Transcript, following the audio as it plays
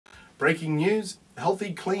Breaking news,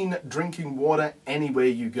 healthy, clean drinking water anywhere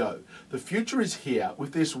you go. The future is here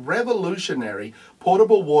with this revolutionary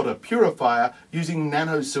portable water purifier using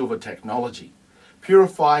Nano-Silver technology.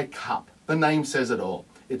 PurifiCup, the name says it all.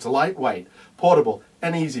 It's lightweight, portable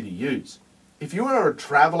and easy to use. If you are a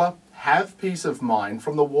traveller, have peace of mind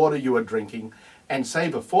from the water you are drinking and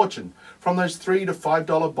save a fortune from those $3 to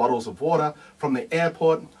 $5 bottles of water from the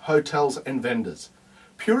airport, hotels and vendors.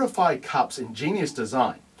 PurifiCup's ingenious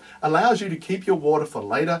design allows you to keep your water for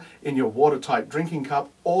later in your watertight drinking cup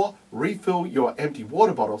or refill your empty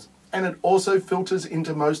water bottles, and it also filters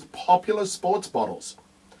into most popular sports bottles.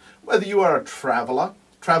 Whether you are a traveller,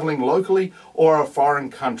 travelling locally or a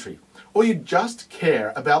foreign country, or you just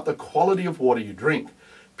care about the quality of water you drink,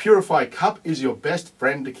 PurifiCup is your best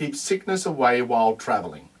friend to keep sickness away while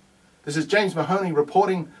travelling. This is James Mahoney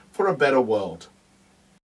reporting for a better world.